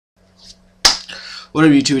What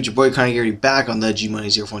up, YouTube? It's your boy Connie Garrity back on the G Money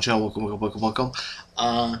 04 channel. Welcome, welcome, welcome,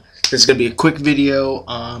 welcome. This is gonna be a quick video.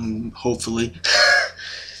 Hopefully.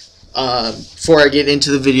 Before I get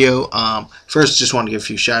into the video, first just want to give a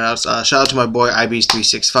few shout outs. Shout out to my boy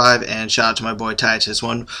Ibeast365 and shout out to my boy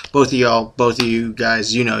Tyatis1. Both of you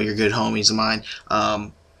guys, you know, you're good homies of mine.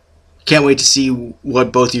 Can't wait to see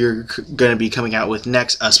what both of you are going to be coming out with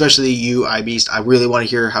next, especially you, Ibeast. I really want to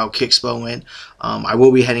hear how Kickspo went. I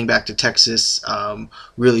will be heading back to Texas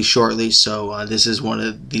really shortly, so this is one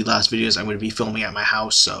of the last videos I'm going to be filming at my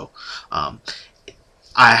house. So I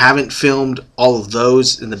haven't filmed all of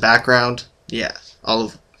those in the background. Yeah, all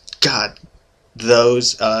of, God,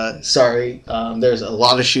 those. Sorry, there's a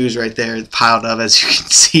lot of shoes right there piled up, as you can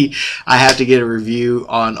see. I have to get a review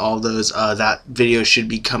on all those. That video should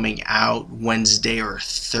be coming out Wednesday or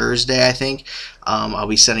Thursday, I think. I'll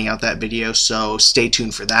be sending out that video, so stay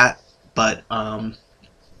tuned for that. But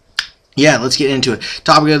yeah, let's get into it.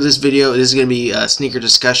 Topic of this video, this is going to be a sneaker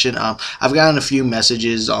discussion. I've gotten a few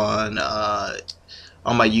messages on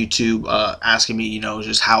my YouTube asking me, you know,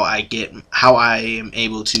 just how I am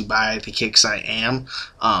able to buy the kicks I am.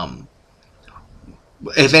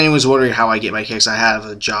 If anyone's wondering how I get my kicks, I have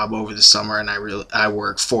a job over the summer and I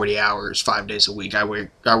work 40 hours 5 days a week. I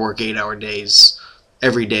work 8-hour days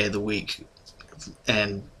every day of the week,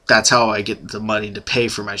 and that's how I get the money to pay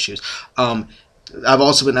for my shoes. I've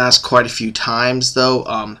also been asked quite a few times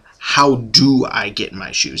though, how do I get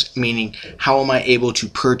my shoes? Meaning, how am I able to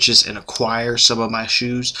purchase and acquire some of my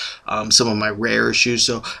shoes, some of my rare shoes?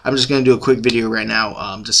 So I'm just going to do a quick video right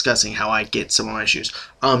now discussing how I get some of my shoes.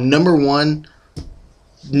 Number one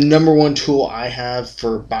tool I have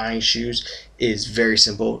for buying shoes is very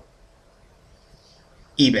simple: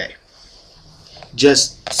 eBay.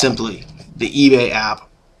 Just simply the eBay app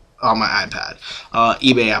on my iPad,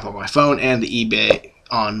 eBay app on my phone, and the eBay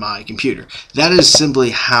on my computer. That is simply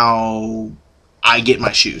how I get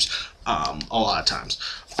my shoes a lot of times.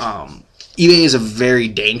 eBay is a very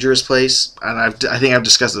dangerous place, and I think I've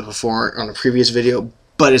discussed it before on a previous video,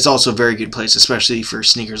 but it's also a very good place, especially for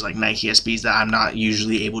sneakers like Nike SBs that I'm not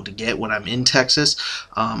usually able to get when I'm in Texas.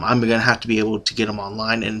 I'm going to have to be able to get them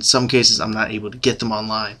online, and in some cases I'm not able to get them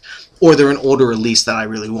online, or they're an older release that I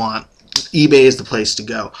really want. eBay is the place to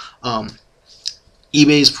go.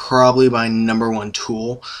 eBay is probably my #1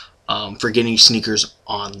 tool for getting sneakers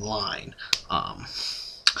online.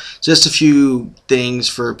 Just a few things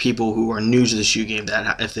for people who are new to the shoe game,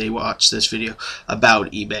 that if they watch this video,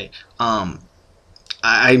 about eBay.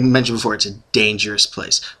 I mentioned before, it's a dangerous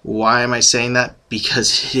place. Why am I saying that?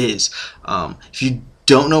 Because it is. If you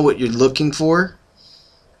don't know what you're looking for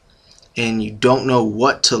and you don't know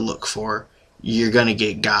what to look for, you're going to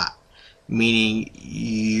get got. Meaning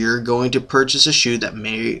you're going to purchase a shoe that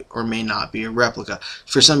may or may not be a replica.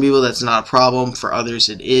 For some people that's not a problem, for others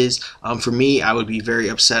it is. For me, I would be very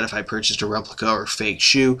upset if I purchased a replica or fake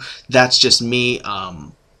shoe. That's just me.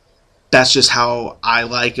 That's just how I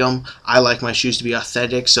like them. I like my shoes to be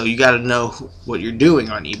authentic, so you got to know what you're doing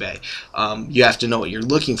on eBay. You have to know what you're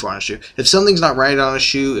looking for on a shoe. If something's not right on a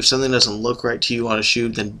shoe, if something doesn't look right to you on a shoe,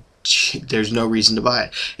 then there's no reason to buy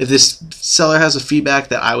it. If this seller has a feedback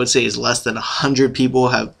that I would say is less than 100 people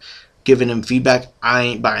have given him feedback, I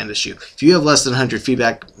ain't buying the shoe. If you have less than 100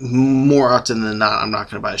 feedback, more often than not, I'm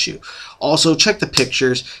not going to buy a shoe. Also, check the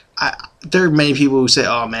pictures. There are many people who say,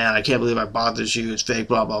 oh man, I can't believe I bought this shoe, it's fake,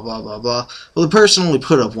 blah, blah, blah, blah, blah. Well, the person only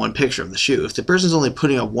put up one picture of the shoe. If the person's only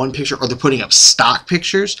putting up one picture, or they're putting up stock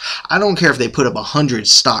pictures, I don't care if they put up 100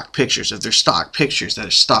 stock pictures. If they're stock pictures, that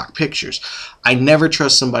are stock pictures. I never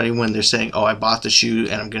trust somebody when they're saying, oh, I bought the shoe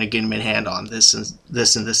and I'm going to get them in hand on this and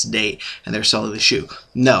this date, and they're selling the shoe.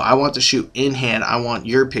 No, I want the shoe in hand. I want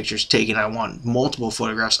your pictures taken. I want multiple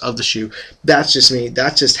photographs of the shoe. That's just me.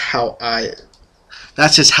 That's just how I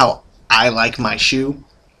like my shoe.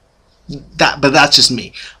 But that's just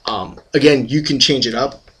me. Again, you can change it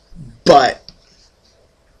up, but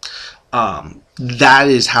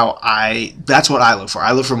that's what I look for.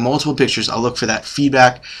 I look for multiple pictures. I look for that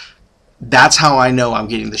feedback. That's how I know I'm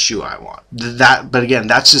getting the shoe I want. But again,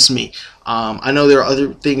 that's just me. I know there are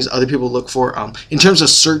other things other people look for. In terms of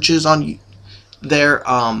searches on there,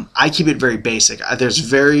 I keep it very basic. There's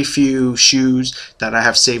very few shoes that I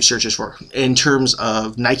have saved searches for. In terms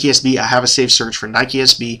of Nike SB, I have a saved search for Nike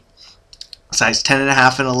SB size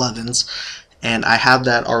 10.5 and 11s, and I have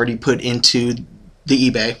that already put into the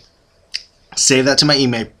eBay. Save that to my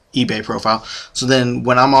eBay profile. So then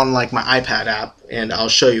when I'm on like my iPad app, and I'll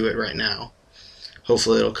show you it right now.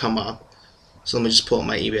 Hopefully it'll come up. So let me just pull up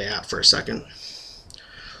my eBay app for a second.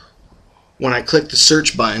 when I click the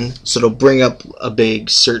search button, so it'll bring up a big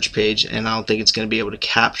search page, and I don't think it's going to be able to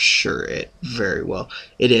capture it very well.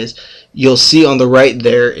 It is. You'll see on the right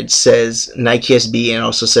there it says Nike SB and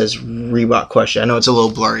also says Reebok question. I know it's a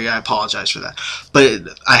little blurry. I apologize for that.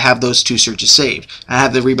 But I have those two searches saved. I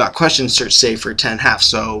have the Reebok question search saved for 10.5.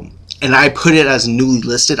 So, and I put it as newly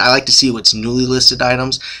listed. I like to see what's newly listed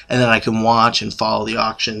items, and then I can watch and follow the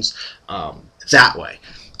auctions that way.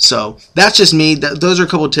 So that's just me. Those are a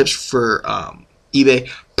couple of tips for eBay.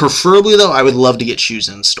 Preferably, though, I would love to get shoes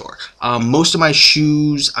in store. Most of my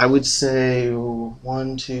shoes, I would say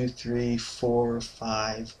 1, 2, 3, 4,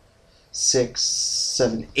 5, 6,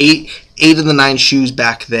 7, 8. 8 of the 9 shoes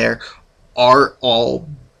back there are all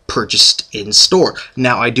purchased in store.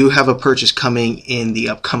 Now, I do have a purchase coming in the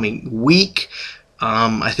upcoming week.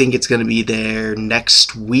 I think it's going to be there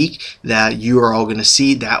next week that you are all going to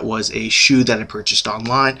see. That was a shoe that I purchased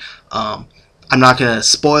online. I'm not going to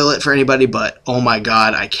spoil it for anybody, but oh my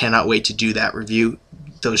god, I cannot wait to do that review.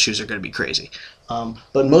 Those shoes are going to be crazy.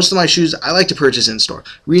 But most of my shoes I like to purchase in store.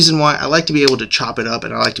 Reason why, I like to be able to chop it up,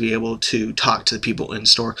 and I like to be able to talk to the people in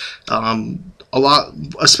store. A lot,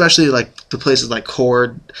 especially like the places like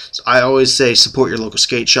Cord. I always say support your local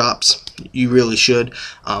skate shops. You really should.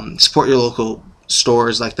 Support your local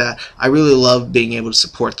stores like that. I really love being able to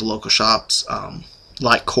support the local shops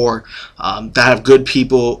like Core that have good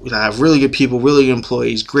people, that have really good people, really good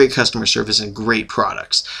employees, great customer service, and great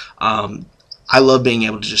products. I love being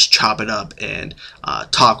able to just chop it up and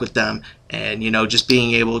talk with them, and just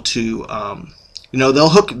being able to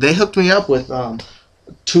they hooked me up with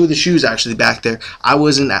 2 of the shoes actually back there. I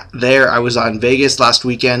wasn't there. I was on Vegas last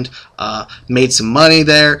weekend, made some money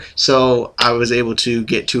there, so I was able to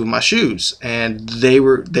get 2 of my shoes, and they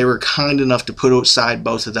were kind enough to put aside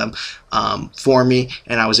both of them for me,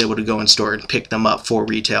 and I was able to go in store and pick them up for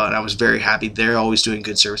retail, and I was very happy. They're always doing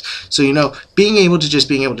good service. So being able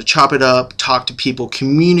to chop it up, talk to people,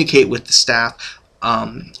 communicate with the staff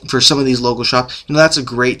for some of these local shops, that's a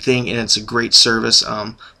great thing, and it's a great service.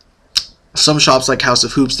 Some shops like House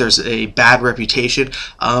of Hoops, there's a bad reputation.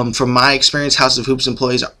 From my experience, House of Hoops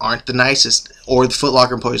employees aren't the nicest, or the Foot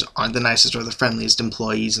Locker employees aren't the nicest or the friendliest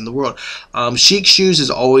employees in the world. Chic Shoes has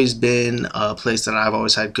always been a place that I've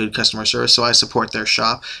always had good customer service, so I support their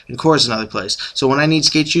shop. And Core is another place. So when I need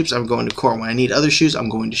skate shoes, I'm going to Core. When I need other shoes, I'm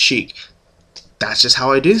going to Chic. That's just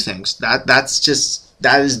how I do things.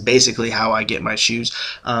 That is basically how I get my shoes,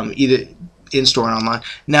 either in store and online.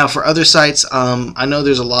 Now for other sites, I know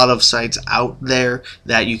there's a lot of sites out there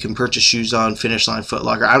that you can purchase shoes on, Finish Line, Foot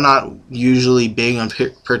Locker. I'm not usually big on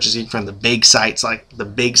purchasing from the big sites, like the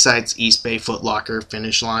big sites, Eastbay, Foot Locker,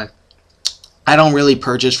 Finish Line. I don't really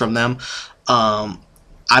purchase from them. I'm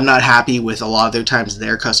not happy with a lot of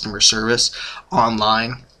their customer service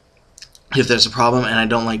online if there's a problem, and I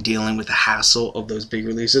don't like dealing with the hassle of those big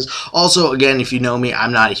releases. Also, again, if you know me,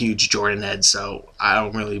 I'm not a huge Jordan head, so I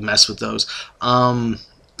don't really mess with those.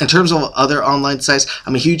 In terms of other online sites,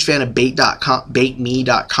 I'm a huge fan of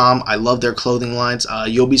baitme.com. I love their clothing lines.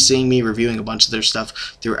 You'll be seeing me reviewing a bunch of their stuff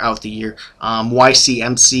throughout the year.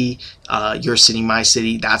 YCMC, Your City, My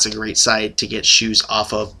City, that's a great site to get shoes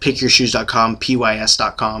off of. Pickyourshoes.com,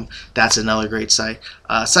 pys.com, that's another great site.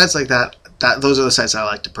 Sites like that, those are the sites I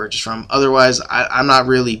like to purchase from. Otherwise, I'm not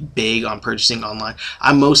really big on purchasing online.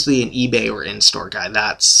 I'm mostly an eBay or in-store guy.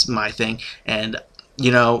 That's my thing. And,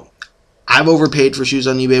 I've overpaid for shoes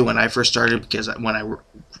on eBay when I first started, because when I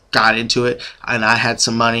got into it and I had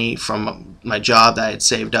some money from my job that I had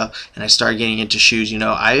saved up and I started getting into shoes,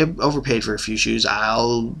 I overpaid for a few shoes.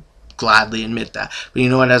 I'll gladly admit that.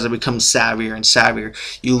 But as I become savvier and savvier,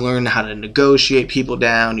 you learn how to negotiate people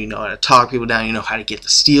down, you know how to talk people down, you know how to get the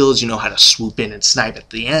steals, you know how to swoop in and snipe at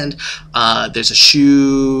the end. There's a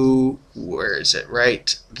shoe, where is it,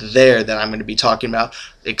 right there, that I'm going to be talking about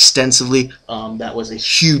extensively. That was a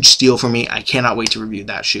huge steal for me. I cannot wait to review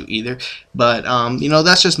that shoe either. But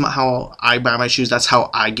that's just how I buy my shoes. That's how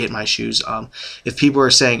I get my shoes. If people are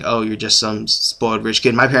saying, oh, you're just some spoiled rich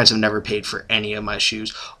kid, my parents have never paid for any of my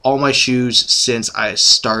shoes. All my shoes since I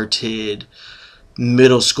started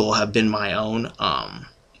middle school have been my own.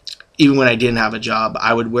 Even when I didn't have a job,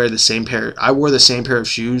 I would wear the same pair. I wore the same pair of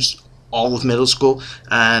shoes all of middle school,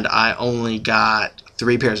 and I only got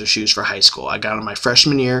 3 pairs of shoes for high school. I got them my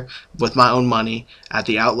freshman year with my own money at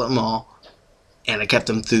the outlet mall, and I kept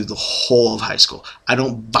them through the whole of high school. I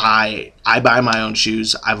buy my own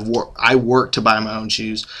shoes. I work to buy my own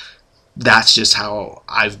shoes. That's just how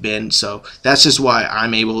I've been. So that's just why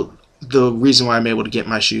the reason why I'm able to get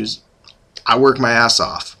my shoes. I work my ass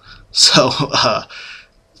off. So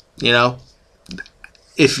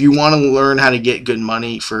if you want to learn how to get good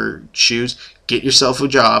money for shoes, get yourself a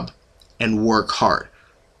job and work hard.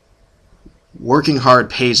 Working hard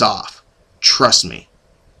pays off. Trust me.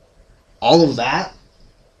 All of that,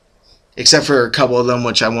 except for a couple of them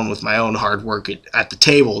which I won with my own hard work at the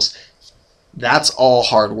tables, that's all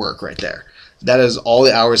hard work right there. That is all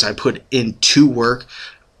the hours I put into work.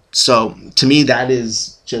 So to me, that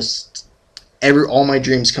is just all my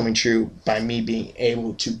dreams coming true by me being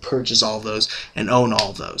able to purchase all of those and own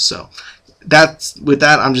all of those. So with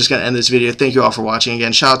that, I'm just going to end this video. Thank you all for watching.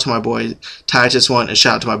 Again, shout out to my boy Tyatis1 and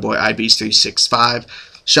shout out to my boy Ibeast365.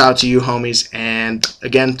 Shout out to you, homies. And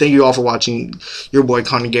again, thank you all for watching your boy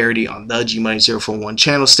Connor Garrity on the GMoney041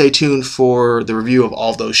 channel. Stay tuned for the review of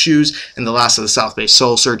all of those shoes and the last of the South Bay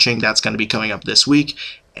Soul Searching. That's going to be coming up this week.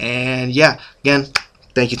 And yeah, again,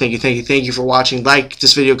 thank you for watching. Like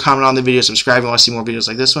this video, comment on the video, subscribe if you want to see more videos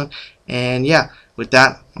like this one. And yeah, with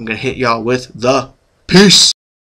that, I'm going to hit y'all with the peace.